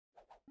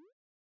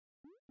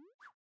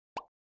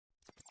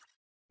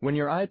When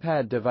your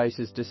iPad device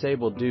is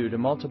disabled due to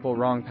multiple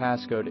wrong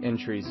passcode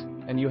entries,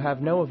 and you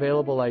have no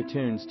available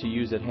iTunes to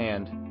use at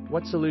hand,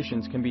 what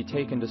solutions can be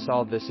taken to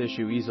solve this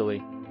issue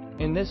easily?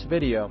 In this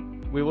video,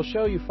 we will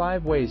show you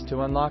 5 ways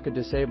to unlock a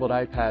disabled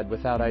iPad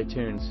without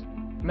iTunes.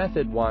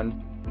 Method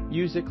 1.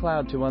 Use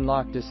iCloud to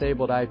unlock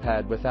disabled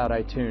iPad without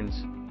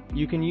iTunes.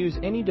 You can use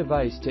any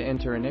device to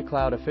enter an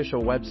iCloud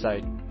official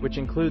website, which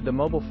include the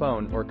mobile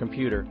phone or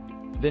computer.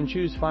 Then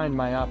choose Find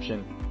My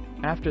option.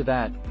 After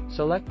that,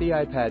 select the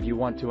iPad you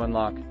want to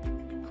unlock.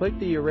 Click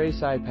the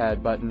Erase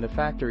iPad button to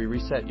factory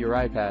reset your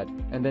iPad,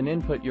 and then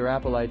input your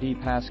Apple ID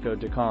passcode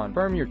to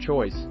confirm your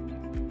choice.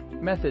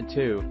 Method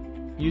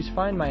 2. Use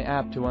Find My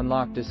app to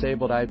unlock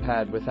disabled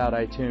iPad without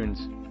iTunes.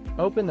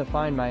 Open the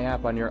Find My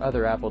app on your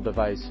other Apple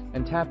device,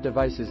 and tap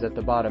Devices at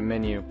the bottom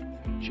menu.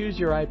 Choose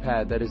your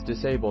iPad that is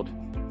disabled.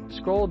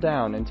 Scroll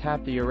down and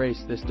tap the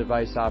Erase this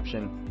device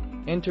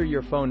option. Enter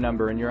your phone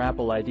number and your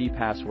Apple ID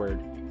password,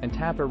 and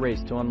tap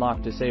Erase to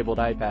unlock disabled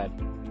iPad.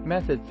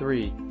 Method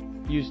 3.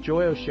 Use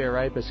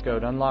Joyoshare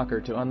Passcode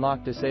Unlocker to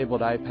unlock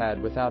disabled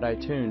iPad without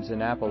iTunes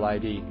and Apple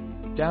ID.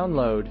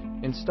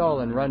 Download,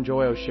 install and run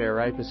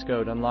Joyoshare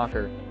Passcode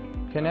Unlocker.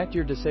 Connect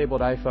your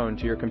disabled iPhone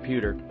to your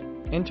computer.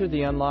 Enter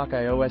the Unlock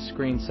iOS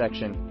screen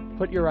section.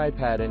 Put your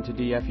iPad into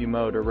DFU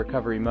mode or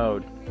recovery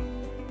mode.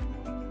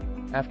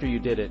 After you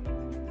did it,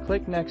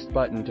 click Next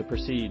button to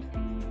proceed.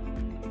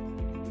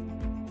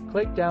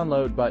 Click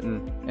Download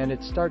button, and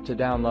it start to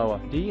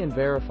download and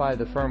verify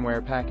the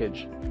firmware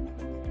package.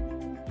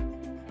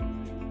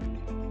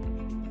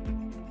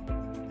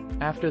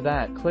 After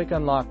that, click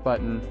Unlock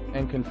button,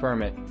 and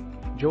confirm it.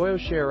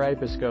 Joyoshare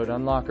Passcode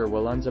Unlocker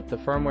will unzip the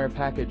firmware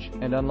package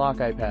and unlock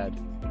iPad.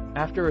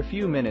 After a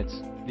few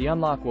minutes, the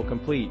unlock will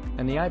complete,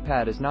 and the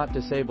iPad is not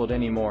disabled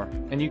anymore,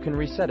 and you can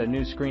reset a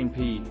new screen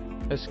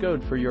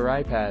Passcode for your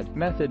iPad.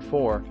 Method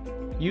 4.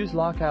 Use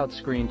Lockout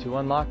Screen to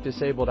unlock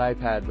disabled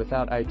iPad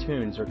without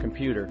iTunes or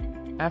computer.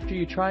 After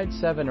you tried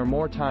 7 or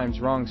more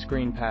times wrong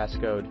screen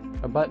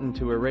passcode, a button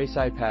to erase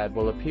iPad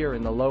will appear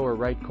in the lower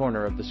right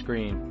corner of the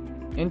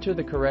screen. Enter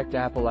the correct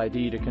Apple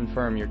ID to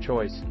confirm your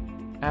choice.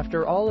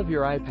 After all of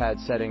your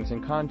iPad settings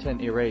and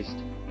content erased,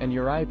 and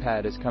your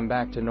iPad has come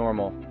back to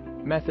normal.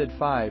 Method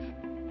 5.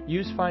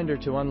 Use Finder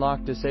to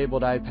unlock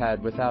disabled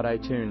iPad without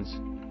iTunes.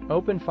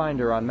 Open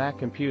Finder on Mac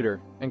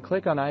computer, and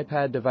click on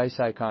iPad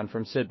device icon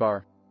from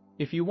sidebar.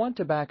 If you want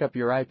to back up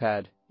your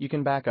iPad, you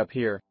can back up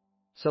here.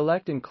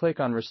 Select and click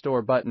on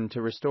Restore button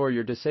to restore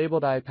your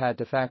disabled iPad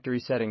to factory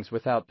settings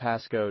without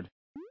passcode.